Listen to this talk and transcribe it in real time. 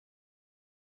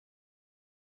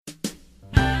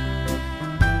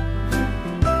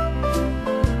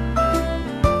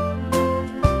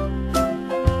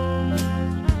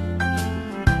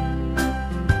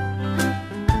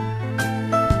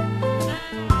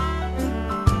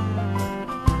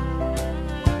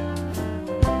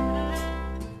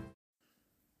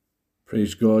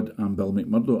Praise God, I'm Bill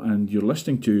McMurdo, and you're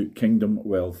listening to Kingdom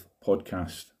Wealth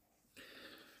Podcast.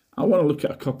 I want to look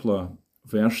at a couple of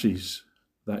verses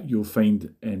that you'll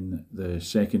find in the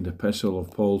second epistle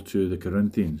of Paul to the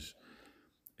Corinthians,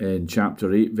 in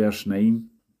chapter 8, verse 9.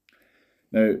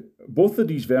 Now, both of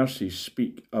these verses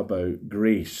speak about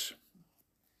grace.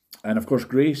 And of course,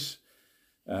 grace,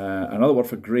 another word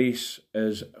for grace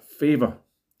is favour.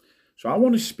 So I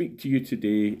want to speak to you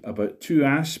today about two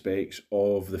aspects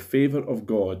of the favour of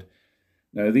God.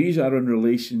 Now, these are in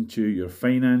relation to your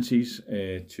finances,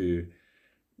 to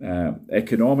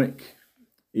economic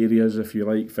areas, if you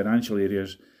like, financial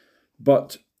areas.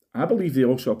 But I believe they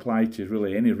also apply to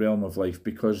really any realm of life,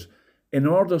 because in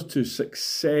order to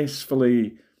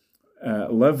successfully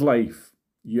live life,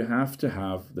 you have to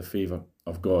have the favour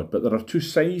of God. But there are two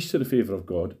sides to the favour of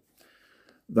God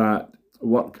that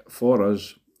work for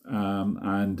us.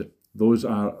 And those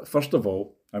are, first of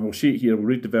all, and we'll see it here, we'll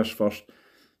read the verse first,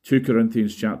 2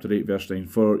 Corinthians chapter 8, verse 9.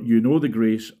 For you know the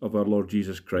grace of our Lord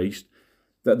Jesus Christ,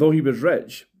 that though he was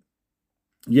rich,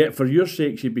 yet for your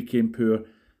sakes he became poor,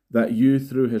 that you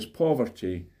through his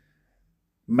poverty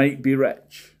might be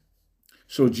rich.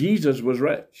 So Jesus was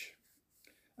rich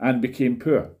and became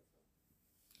poor.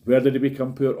 Where did he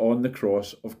become poor? On the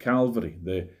cross of Calvary.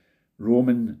 The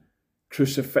Roman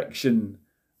crucifixion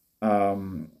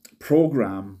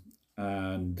program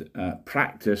and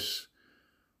practice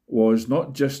was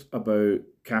not just about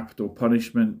capital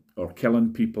punishment or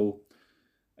killing people.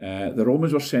 The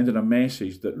Romans were sending a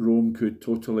message that Rome could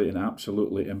totally and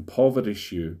absolutely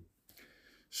impoverish you,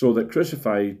 so that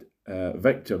crucified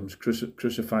victims,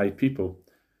 crucified people,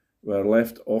 were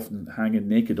left often hanging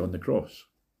naked on the cross,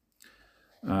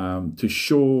 to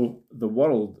show the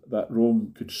world that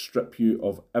Rome could strip you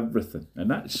of everything.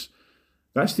 And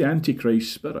that's the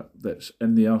Antichrist spirit that's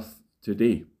in the earth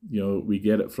today. You know, we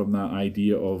get it from that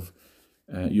idea of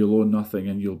you'll own nothing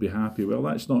and you'll be happy. Well,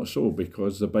 that's not so,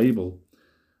 because the Bible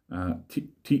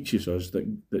teaches us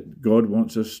that God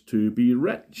wants us to be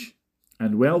rich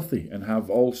and wealthy and have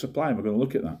all supply. And we're going to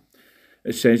look at that.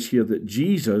 It says here that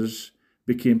Jesus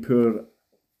became poor,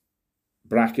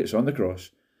 brackets, on the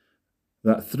cross,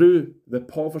 that through the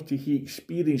poverty he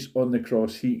experienced on the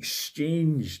cross, he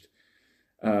exchanged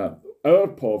our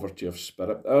poverty of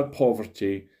spirit, our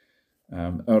poverty,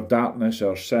 our darkness,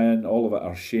 our sin, all of it,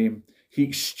 our shame. He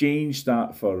exchanged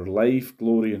that for life,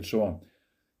 glory, and so on.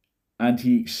 And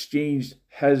he exchanged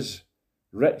his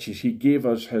riches. He gave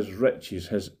us his riches,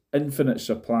 his infinite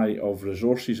supply of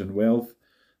resources and wealth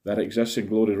that exists in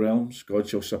glory realms. God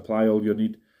shall supply all your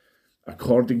need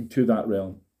according to that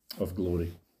realm of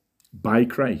glory by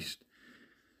Christ.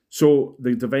 So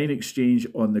the divine exchange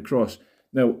on the cross.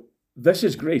 Now, this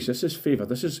is grace, this is favour,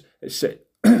 it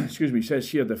says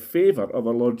here, the favour of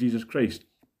our Lord Jesus Christ.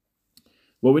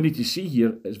 What we need to see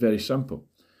here is very simple,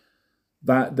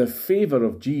 that the favour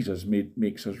of Jesus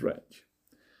makes us rich.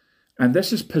 And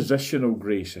this is positional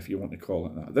grace, if you want to call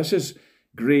it that. This is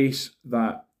grace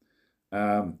that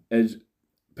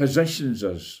positions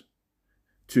us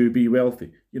to be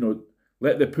wealthy. You know,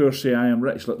 let the poor say I am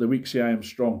rich, let the weak say I am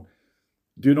strong.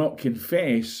 Do not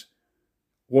confess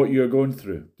what you're going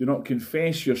through. Do not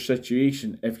confess your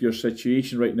situation. If your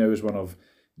situation right now is one of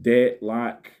debt,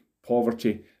 lack,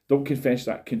 poverty, don't confess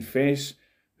that. Confess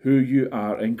who you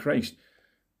are in Christ.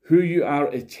 Who you are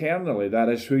eternally, that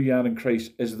is who you are in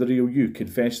Christ, is the real you.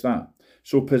 Confess that.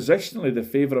 So positionally, the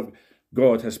favour of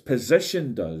God has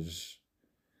positioned us.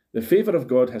 The favour of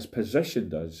God has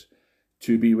positioned us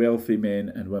to be wealthy men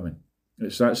and women.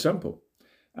 It's that simple.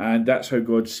 And that's how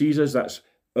God sees us. That's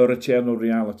our eternal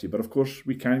reality. But of course,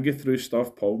 we can go through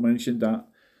stuff. Paul mentioned that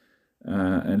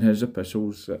in his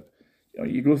epistles, that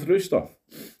you go through stuff.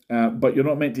 But you're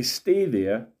not meant to stay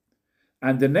there.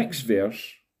 And the next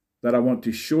verse that I want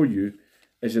to show you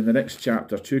is in the next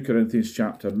chapter, 2 Corinthians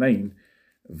chapter 9,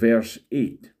 verse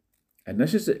 8. And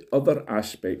this is the other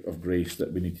aspect of grace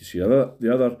that we need to see,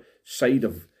 the other side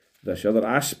of this, the other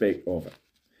aspect of it.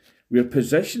 We are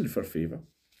positioned for favour.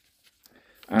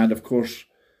 And of course,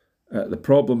 the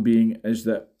problem being is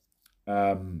that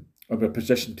we're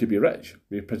positioned to be rich.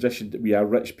 We're positioned that we are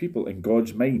rich people in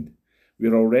God's mind.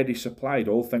 We're already supplied.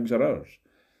 All things are ours.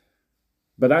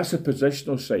 But that's the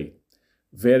positional side.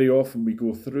 Very often we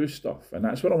go through stuff. And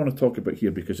that's what I want to talk about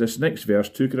here, because this next verse,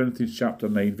 2 Corinthians chapter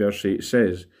 9, verse 8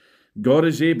 says, God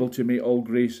is able to make all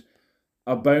grace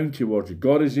abound towards you.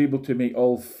 God is able to make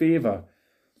all favour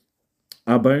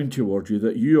abound towards you,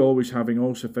 that you always having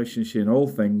all sufficiency in all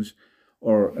things,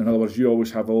 or in other words, you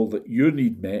always have all that your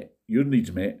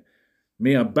needs met,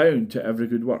 may abound to every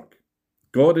good work.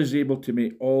 God is able to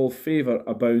make all favour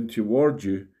abound toward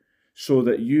you, so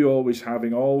that you always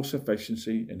having all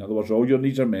sufficiency, in other words, all your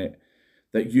needs are met,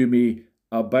 that you may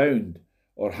abound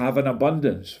or have an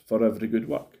abundance for every good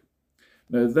work.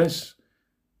 Now this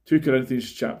 2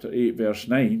 Corinthians chapter 8 verse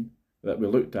 9 that we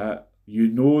looked at, you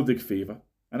know the favour.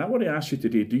 And I want to ask you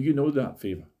today, do you know that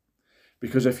favour?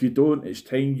 Because if you don't, it's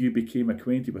time you became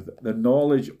acquainted with it. The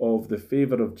knowledge of the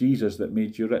favour of Jesus that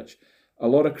made you rich. A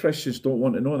lot of Christians don't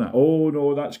want to know that. Oh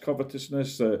no, that's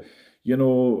covetousness.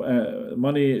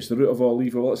 Money, it's the root of all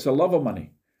evil. Well, it's the love of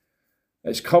money.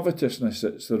 It's covetousness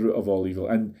that's the root of all evil.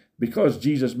 And because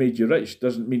Jesus made you rich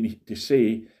doesn't mean to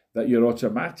say that you're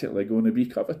automatically going to be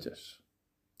covetous.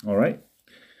 All right?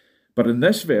 But in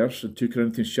this verse, in 2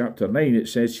 Corinthians chapter 9, it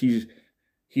says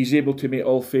he's able to make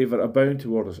all favour abound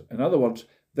toward us. In other words,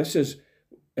 this is,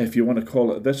 if you want to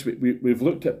call it this, we've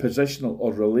looked at positional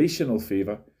or relational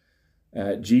favour.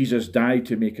 Jesus died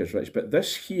to make us rich. But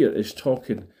this here is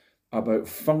talking about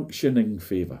functioning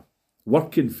favour,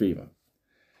 working favour.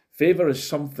 Favour is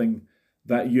something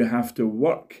that you have to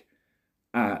work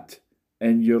at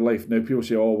in your life. Now, people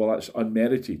say, oh, well, that's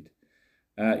unmerited.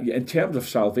 In terms of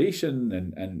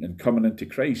salvation and coming into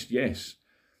Christ, yes.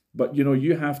 But,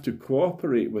 you have to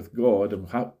cooperate with God and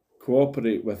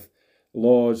cooperate with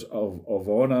laws of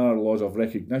honour, laws of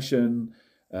recognition,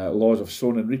 laws of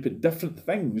sowing and reaping. Different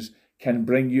things can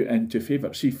bring you into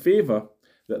favour. See, favour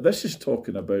that this is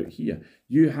talking about here,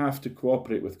 you have to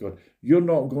cooperate with God. You're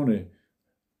not going to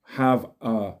have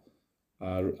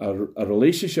a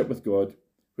relationship with God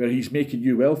where he's making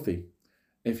you wealthy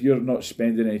if you're not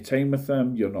spending any time with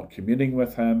him, you're not communing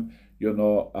with him, you're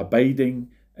not abiding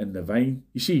in the vine.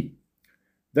 You see,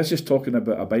 this is talking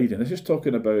about abiding. This is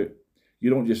talking about you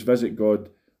don't just visit God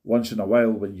once in a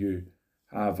while when you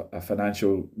have a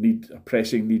financial need, a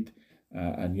pressing need,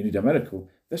 and you need a miracle.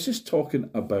 This is talking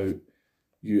about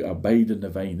you abide in the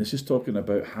vine. This is talking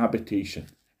about habitation,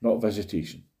 not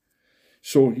visitation.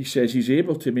 So he says he's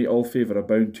able to make all favour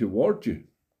abound toward you.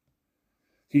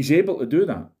 He's able to do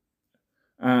that.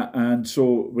 And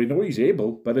so we know he's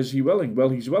able, but is he willing? Well,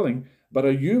 he's willing, but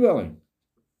are you willing?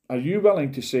 Are you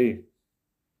willing to say,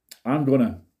 I'm going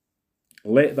to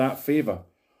let that favour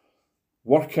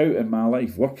work out in my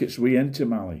life, work its way into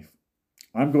my life.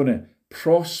 I'm going to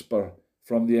prosper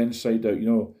from the inside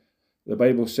out. The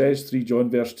Bible says, 3 John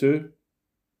verse 2,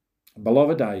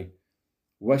 Beloved, I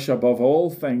wish above all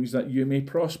things that you may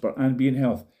prosper and be in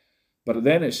health. But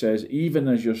then it says, even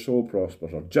as your soul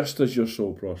prospers, or just as your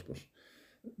soul prospers.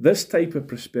 This type of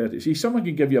prosperity. See, someone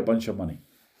can give you a bunch of money.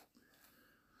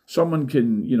 Someone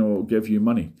can, give you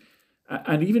money.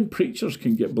 And even preachers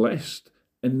can get blessed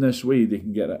in this way. They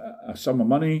can get a sum of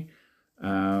money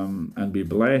and be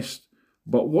blessed.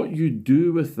 But what you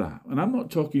do with that, and I'm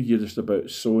not talking here just about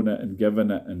sowing it and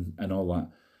giving it and all that.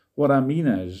 What I mean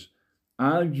is,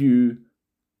 are you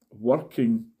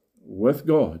working with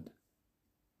God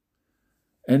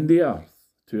in the earth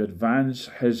to advance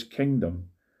his kingdom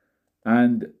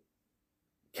and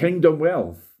kingdom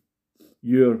wealth?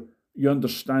 You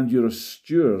understand you're a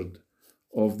steward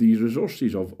of these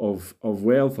resources, of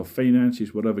wealth, of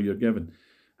finances, whatever you're given.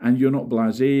 And you're not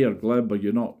blasé or glib, or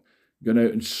you're not going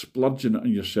out and splurging it on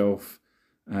yourself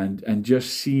and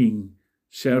just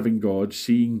serving God,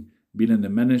 being in the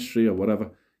ministry or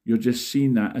whatever. You're just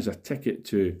seeing that as a ticket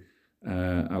to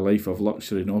a life of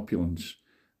luxury and opulence.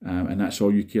 And that's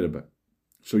all you care about.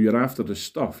 So you're after the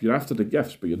stuff, you're after the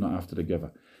gifts, but you're not after the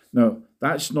giver. Now,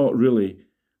 that's not really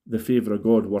the favour of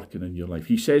God working in your life.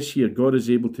 He says here, God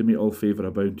is able to make all favour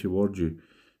abound toward you,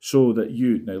 so that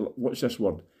you, now what's this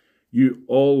word? You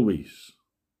always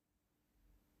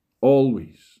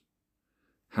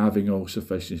having all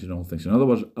sufficiency in all things. In other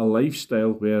words, a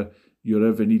lifestyle where your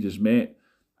every need is met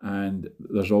and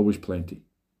there's always plenty.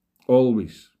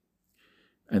 Always.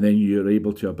 And then you're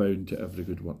able to abound to every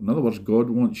good work. In other words, God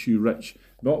wants you rich,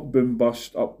 not boom,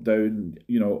 bust, up, down,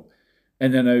 in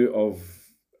and out of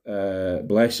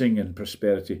blessing and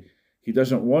prosperity. He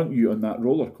doesn't want you on that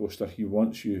roller coaster. He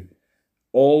wants you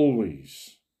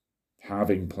always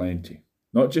having plenty.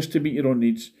 Not just to meet your own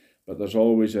needs, but there's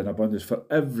always an abundance for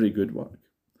every good work.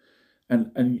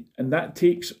 And that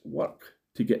takes work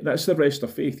to get. That's the rest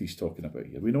of faith he's talking about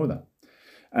here. We know that.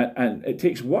 And it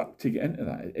takes work to get into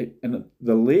that. And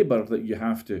the labour that you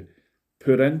have to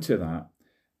put into that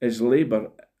is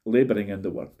labouring in the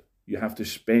Word. You have to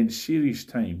spend serious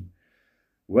time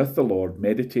with the Lord,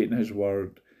 meditating his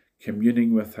Word,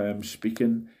 communing with him,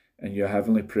 speaking in your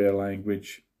heavenly prayer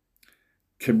language,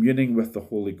 communing with the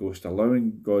Holy Ghost,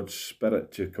 allowing God's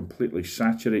Spirit to completely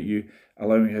saturate you,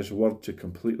 allowing his Word to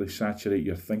completely saturate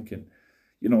your thinking.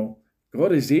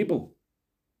 God is able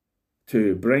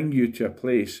to bring you to a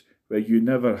place where you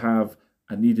never have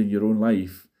a need in your own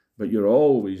life, but you're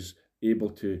always able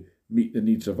to meet the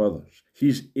needs of others.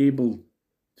 He's able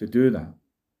to do that.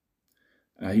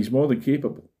 He's more than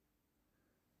capable.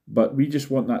 But we just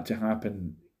want that to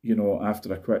happen,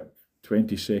 after a quick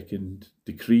 20-second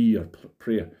decree or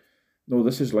prayer. No,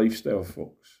 this is lifestyle,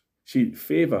 folks. See,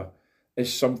 favour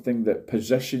is something that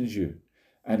positions you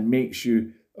and makes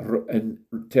you, in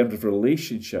terms of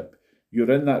relationship,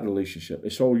 you're in that relationship.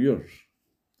 It's all yours.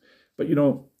 But,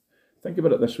 think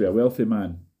about it this way. A wealthy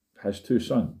man has 2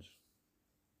 sons.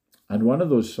 And one of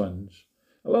those sons,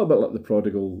 a little bit like the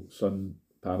prodigal son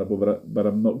parable, but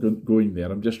I'm not going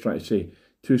there. I'm just trying to say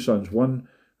 2 sons. One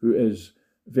who is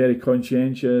very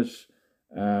conscientious,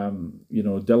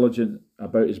 diligent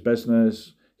about his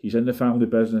business. He's in the family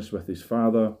business with his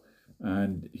father,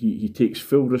 and he takes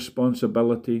full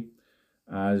responsibility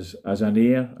as an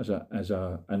heir,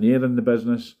 an heir in the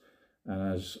business,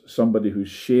 and as somebody who's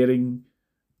sharing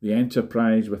the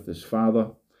enterprise with his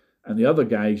father. And the other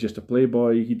guy is just a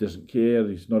playboy. He doesn't care.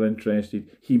 He's not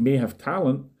interested. He may have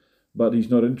talent, but he's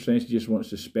not interested. He just wants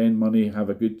to spend money, have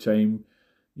a good time,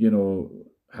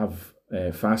 have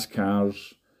fast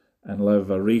cars and live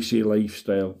a racy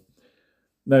lifestyle.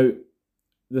 Now,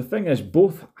 the thing is,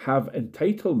 both have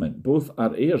entitlement. Both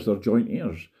are heirs. They're joint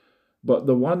heirs. But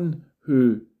the one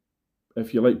who,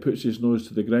 if you like, puts his nose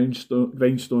to the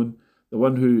grindstone, the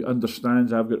one who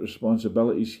understands, I've got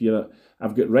responsibilities here,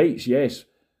 I've got rights, yes.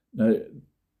 Now,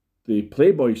 the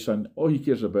playboy son, all he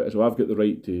cares about is, I've got the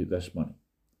right to this money.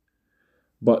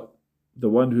 But the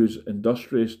one who's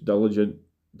industrious, diligent,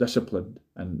 disciplined,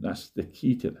 and that's the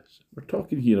key to this. We're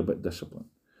talking here about discipline.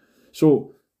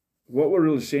 So what we're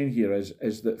really saying here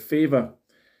is that favour,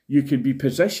 you can be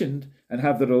positioned and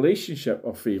have the relationship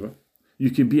of favour.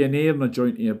 You can be an heir and a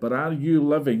joint heir, but are you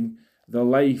living the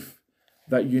life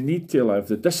that you need to live,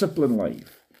 the disciplined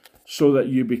life, so that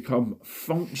you become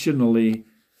functionally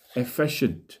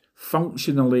efficient,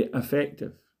 functionally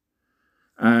effective?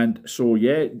 And so,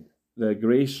 the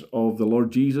grace of the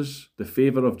Lord Jesus, the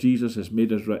favour of Jesus has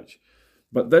made us rich.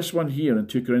 But this one here in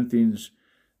 2 Corinthians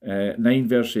 9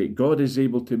 verse 8, God is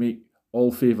able to make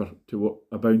all favour to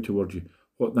abound towards you.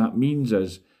 What that means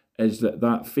is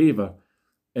that favour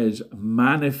is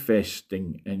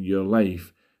manifesting in your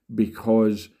life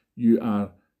because you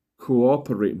are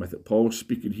cooperating with it. Paul's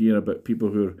speaking here about people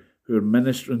who are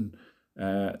ministering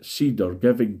seed or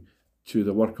giving to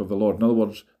the work of the Lord. In other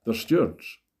words, they're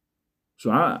stewards. So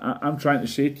I'm trying to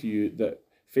say to you that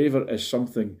favour is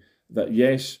something that,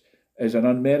 yes, is an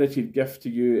unmerited gift to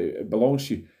you, it belongs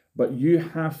to you, but you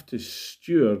have to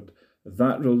steward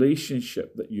that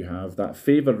relationship that you have, that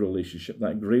favour relationship,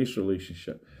 that grace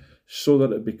relationship, so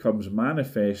that it becomes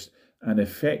manifest and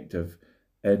effective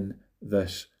in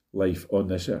this life on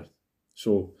this earth.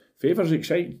 So favour is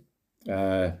exciting.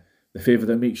 The favour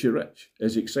that makes you rich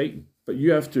is exciting, but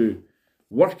you have to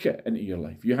work it into your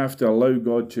life. You have to allow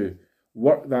God to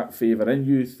work that favour in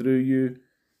you, through you,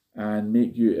 and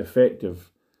make you effective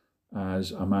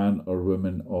as a man or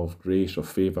woman of grace, of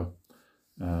favour.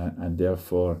 And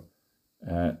therefore,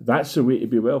 that's the way to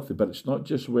be wealthy. But it's not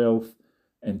just wealth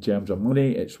in terms of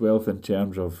money, it's wealth in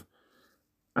terms of,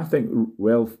 I think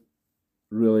wealth,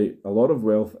 really, a lot of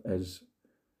wealth is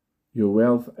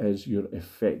your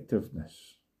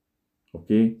effectiveness.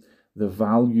 Okay? The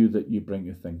value that you bring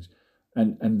to things.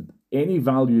 And any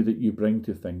value that you bring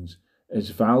to things is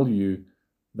value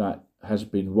that has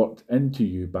been worked into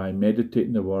you by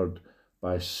meditating the word,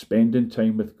 by spending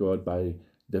time with God, by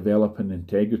developing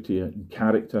integrity and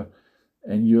character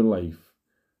in your life.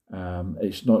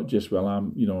 It's not just,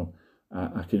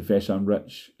 I confess I'm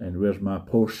rich and where's my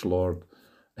Porsche, Lord?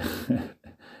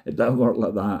 It doesn't work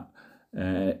like that.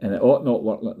 And it ought not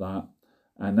work like that.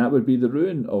 And that would be the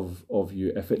ruin of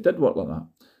you if it did work like that.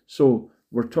 So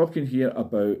we're talking here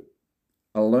about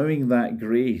allowing that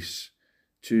grace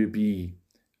to be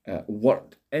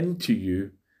worked into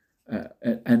you,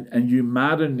 and you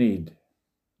marinate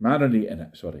in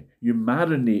it. You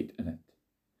marinate in it.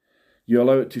 You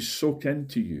allow it to soak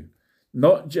into you,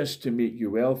 not just to make you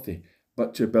wealthy,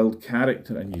 but to build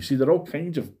character in you. See, there are all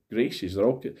kinds of graces.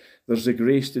 There's the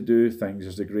grace to do things.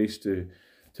 There's the grace to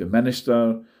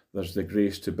minister. There's the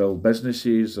grace to build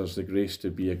businesses. There's the grace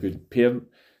to be a good parent.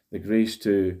 The grace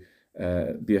to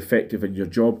be effective in your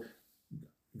job.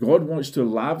 God wants to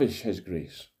lavish his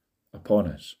grace upon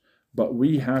us, but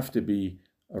we have to be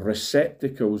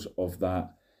receptacles of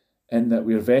that, in that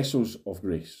we're vessels of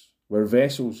grace. We're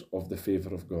vessels of the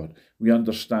favour of God. We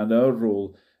understand our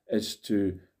role is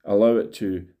to allow it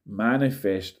to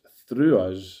manifest through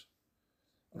us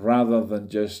rather than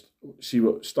just see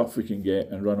what stuff we can get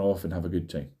and run off and have a good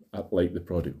time, like the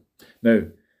prodigal. Now,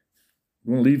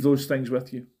 I'm going to leave those things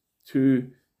with you.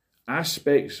 2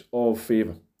 aspects of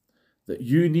favour that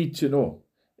you need to know.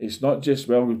 It's not just,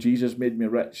 well, Jesus made me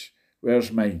rich,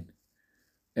 where's mine?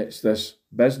 It's this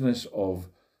business of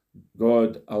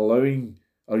God allowing,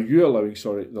 or you allowing,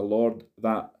 the Lord,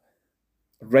 that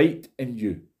right in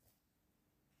you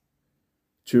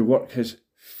to work his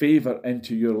favour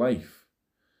into your life.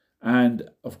 And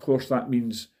of course that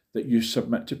means that you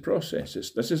submit to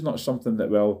processes. This is not something that,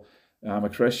 well, I'm a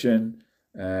Christian,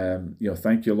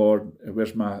 thank you, Lord,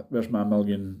 where's my £1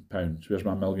 million, where's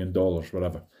my $1 million,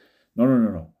 whatever.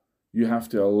 No. You have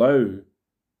to allow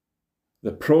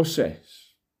the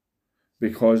process,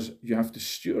 because you have to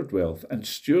steward wealth, and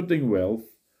stewarding wealth,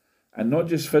 and not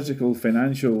just physical,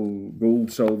 financial,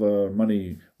 gold, silver,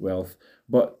 money wealth,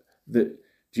 but that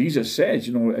Jesus says,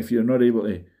 if you're not able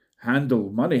to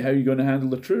handle money, how are you going to handle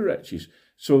the true riches?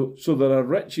 So there are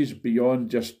riches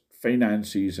beyond just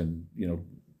finances and,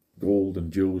 gold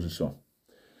and jewels and so on.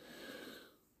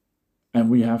 And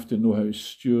we have to know how to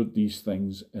steward these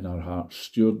things in our hearts,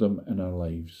 steward them in our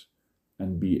lives,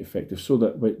 and be effective, so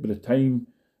that by the time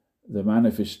the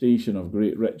manifestation of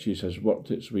great riches has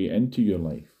worked its way into your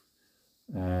life,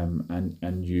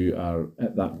 and you are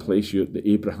at that place, the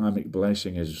Abrahamic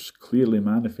blessing is clearly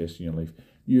manifest in your life.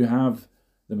 You have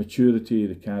the maturity,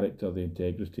 the character, the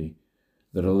integrity,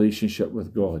 the relationship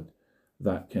with God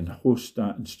that can host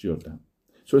that and steward that.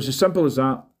 So it's as simple as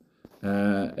that.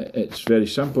 It's very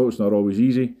simple. It's not always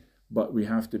easy, but we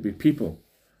have to be people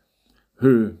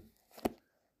who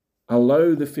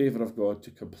allow the favour of God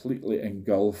to completely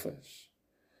engulf us,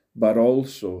 but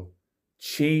also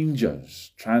change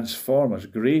us, transform us.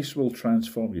 Grace will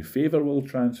transform you. Favour will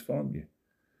transform you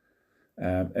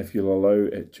if you'll allow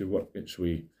it to work its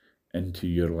way into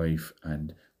your life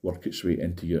and work its way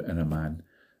into your inner man.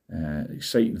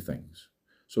 Exciting things.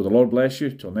 So the Lord bless you.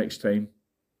 Till next time.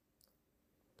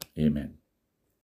 Amen.